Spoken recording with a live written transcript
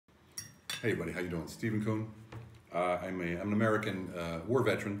Hey buddy, how you doing? Stephen Kuhn. I'm an American war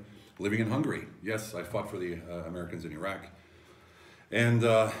veteran living in Hungary. Yes, I fought for the Americans in Iraq. And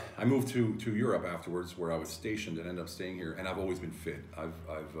I moved to Europe afterwards, where I was stationed and ended up staying here. And I've always been fit. I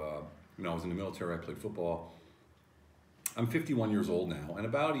was in the military. I played football. I'm 51 years old now, and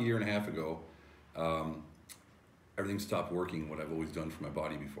about a year and a half ago, everything stopped working. What I've always done for my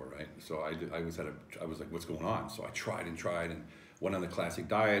body before, right? So I was like, what's going on? So I tried and went on the classic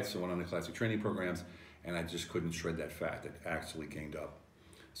diets, went on the classic training programs, and I just couldn't shred that fat that actually gained up.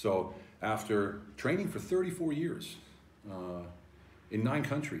 So after training for 34 years in 9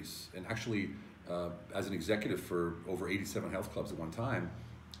 countries, and actually as an executive for over 87 health clubs at one time,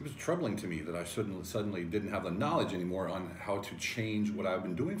 it was troubling to me that I suddenly didn't have the knowledge anymore on how to change what I've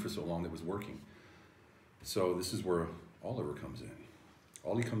been doing for so long that was working. So this is where Oliver comes in.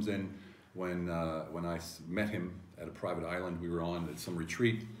 Ollie comes in when I met him at a private island we were on at some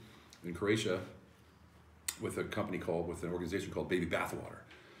retreat in Croatia with an organization called Baby Bathwater.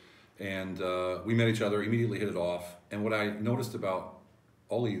 And we met each other, immediately hit it off. And what I noticed about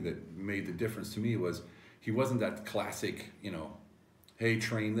Ollie that made the difference to me was he wasn't that classic, hey,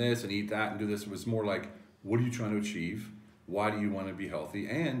 train this and eat that and do this. It was more like, what are you trying to achieve? Why do you want to be healthy?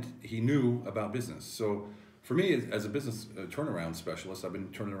 And he knew about business. So for me, as a business turnaround specialist, I've been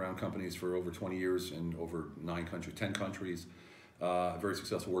turning around companies for over 20 years in over 10 countries. Very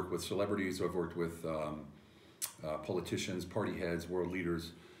successful work with celebrities. So I've worked with politicians, party heads, world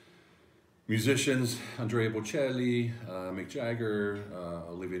leaders, musicians, Andrea Bocelli, Mick Jagger,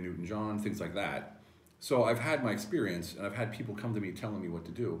 Olivia Newton-John, things like that. So I've had my experience, and I've had people come to me telling me what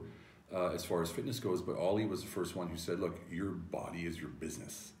to do as far as fitness goes, but Ollie was the first one who said, look, your body is your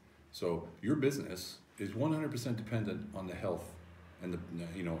business. So your business is 100% dependent on the health and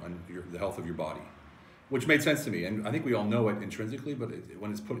the health of your body, which made sense to me. And I think we all know it intrinsically, but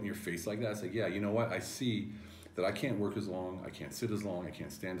when it's put in your face like that, it's like, yeah, you know what? I see that I can't work as long, I can't sit as long, I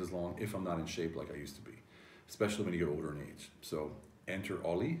can't stand as long if I'm not in shape like I used to be, especially when you get older in age. So enter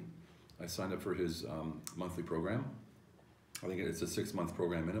Ollie. I signed up for his monthly program. I think it's a 6-month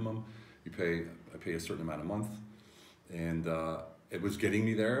program minimum. I pay a certain amount a month, and it was getting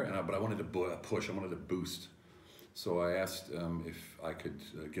me there. But I wanted to push. I wanted to boost. So I asked if I could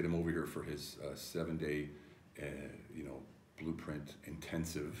get him over here for his 7-day, blueprint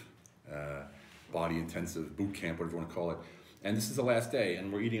intensive, body intensive boot camp, whatever you want to call it. And this is the last day,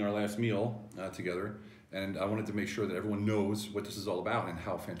 and we're eating our last meal together. And I wanted to make sure that everyone knows what this is all about and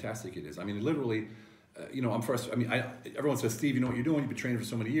how fantastic it is. I mean, literally, I'm frustrated. I mean, everyone says, Steve, you know what you're doing. You've been training for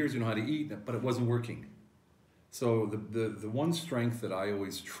so many years. You know how to eat, but it wasn't working. So the one strength that I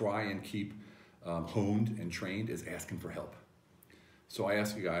always try and keep honed and trained is asking for help. So I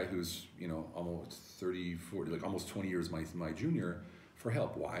asked a guy who's almost 30, 40, like almost 20 years my junior for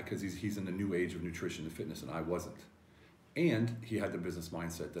help. Why? Because he's in the new age of nutrition and fitness, and I wasn't. And he had the business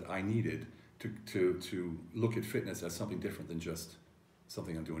mindset that I needed to look at fitness as something different than just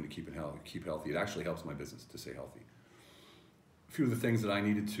something I'm doing to keep healthy. It actually helps my business to stay healthy. A few of the things that I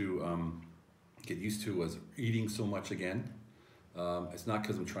needed to get used to was eating so much again. It's not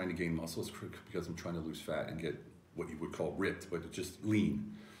because I'm trying to gain muscle, it's because I'm trying to lose fat and get what you would call ripped, but just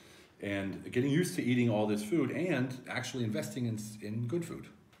lean. And getting used to eating all this food and actually investing in good food.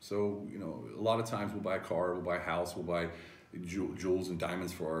 So, a lot of times we'll buy a car, we'll buy a house, we'll buy jewels and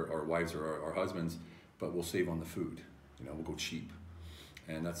diamonds for our wives or our husbands, but we'll save on the food. We'll go cheap.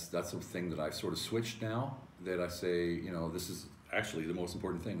 And that's something that I've sort of switched now, that I say, this is actually the most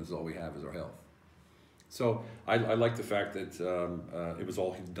important thing. This is all we have is our health. So I like the fact that it was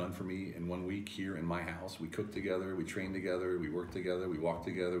all done for me in 1 week here in my house. We cooked together, we trained together, we worked together, we walked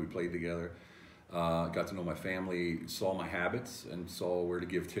together, we played together. Got to know my family, saw my habits, and saw where to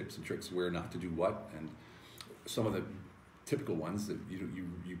give tips and tricks, where not to do what. And some of the typical ones that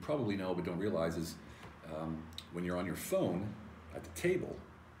you probably know but don't realize is when you're on your phone at the table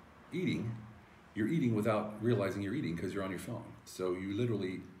eating, you're eating without realizing you're eating because you're on your phone. So you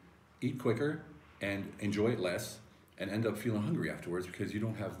literally eat quicker and enjoy it less and end up feeling hungry afterwards because you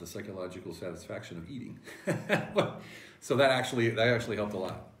don't have the psychological satisfaction of eating. So that actually helped a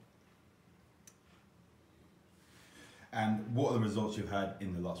lot. And what are the results you've had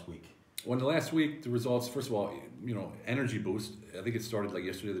in the last week? Well, in the last week, the results, first of all, energy boost. I think it started like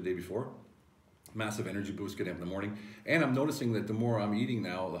yesterday or the day before. Massive energy boost getting up in the morning. And I'm noticing that the more I'm eating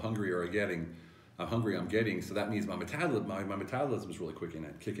now, the hungrier I'm getting. So that means my metabolism is really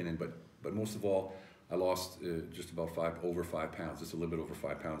kicking in. But most of all, I lost just about over 5 pounds, just a little bit over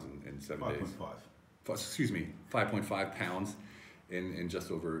 5 pounds in 7 days. 5.5. Excuse me, 5.5 pounds in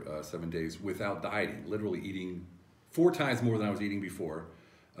just over 7 days without dieting. Literally eating 4 times more than I was eating before.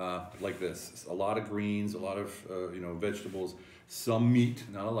 like this. A lot of greens, a lot of vegetables, some meat,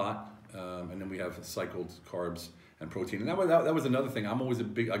 not a lot, and then we have cycled carbs and protein. And that was another thing. I'm always a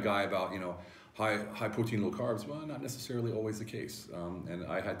guy about high protein, low carbs. Well, not necessarily always the case. And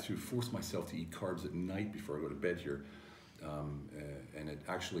I had to force myself to eat carbs at night before I go to bed here. And it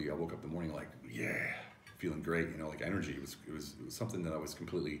actually, I woke up in the morning like, yeah, feeling great, like energy. It was something that I was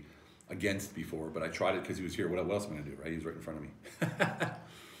completely against before, but I tried it because he was here. What else am I gonna do, right? He was right in front of me.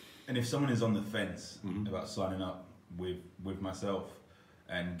 And if someone is on the fence about signing up with myself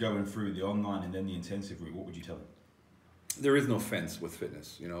and going through the online and then the intensive route, what would you tell them? There is no fence with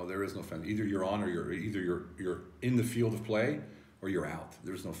fitness. There is no fence. Either you're on or you're in the field of play or you're out.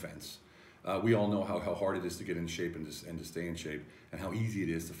 There's no fence. We all know how hard it is to get in shape and to stay in shape, and how easy it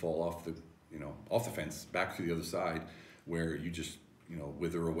is to fall off the fence back to the other side, where you just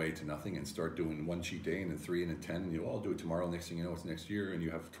wither away to nothing and start doing one cheat day and then 3 and then 10, and I'll do it tomorrow. Next thing you know, it's next year, and you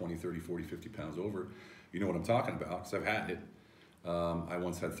have 20, 30, 40, 50 pounds over. You know what I'm talking about, because I've had it. I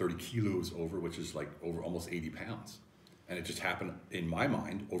once had 30 kilos over, which is like over almost 80 pounds, and it just happened in my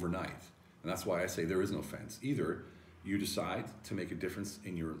mind overnight. And that's why I say there is no fence. Either you decide to make a difference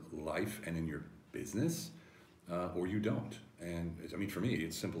in your life and in your business, or you don't. And I mean, for me,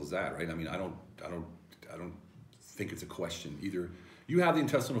 it's simple as that, right? I mean, I don't think it's a question. Either you have the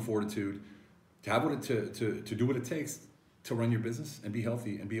intestinal fortitude to have to do what it takes to run your business and be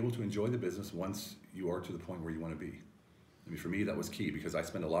healthy and be able to enjoy the business once you are to the point where you want to be. I mean, for me, that was key, because I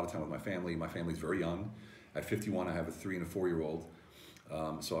spend a lot of time with my family. My family's very young. At 51, I have a 3 and a 4-year-old.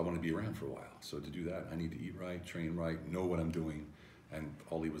 So I want to be around for a while. So to do that, I need to eat right, train right, know what I'm doing, and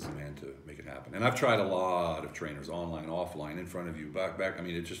Ollie was the man to make it happen. And I've tried a lot of trainers, online, offline, in front of you, back. I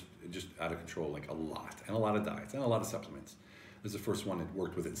mean, it just out of control, like a lot, and a lot of diets, and a lot of supplements. This is the first one that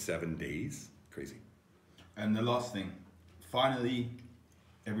worked within 7 days. Crazy. And the last thing, finally,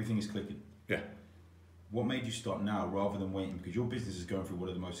 everything is clicking. Yeah. What made you start now rather than waiting? Because your business is going through one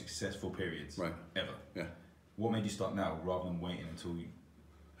of the most successful periods ever. Yeah. What made you start now rather than waiting until you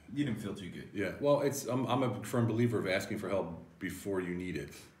didn't feel too good? Yeah, well, I'm a firm believer of asking for help before you need it.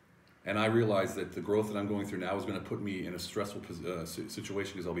 And I realize that the growth that I'm going through now is going to put me in a stressful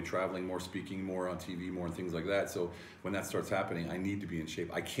situation, because I'll be traveling more, speaking more on TV, more and things like that. So when that starts happening, I need to be in shape.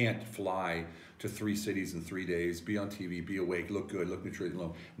 I can't fly to 3 cities in 3 days, be on TV, be awake, look good, look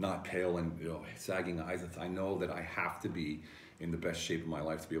nutritional, not pale and sagging eyes. I know that I have to be in the best shape of my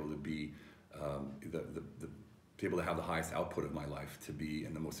life to be able to be to be able to have the highest output of my life, to be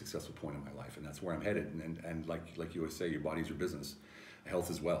in the most successful point of my life, and that's where I'm headed. And like you always say, your body's your business.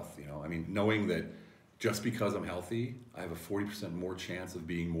 Health is wealth. I mean, knowing that just because I'm healthy, I have a 40% more chance of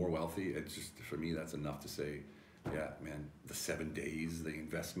being more wealthy. It's just, for me, that's enough to say, yeah, man, the 7 days, the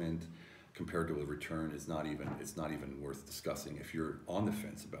investment compared to a return it's not even worth discussing. If you're on the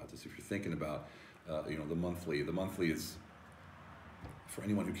fence about this, if you're thinking about, the monthly is, for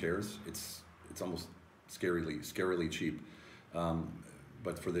anyone who cares, it's almost scarily cheap.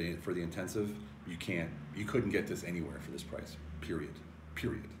 But for the intensive, you couldn't get this anywhere for this price.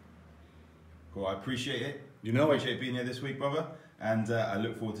 Period. Well, I appreciate it. I appreciate being here this week, brother. And I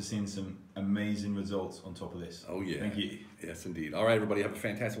look forward to seeing some amazing results on top of this. Oh yeah. Thank you. Yes, indeed. All right, everybody, have a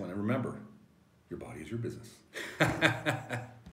fantastic one. And remember, your body is your business.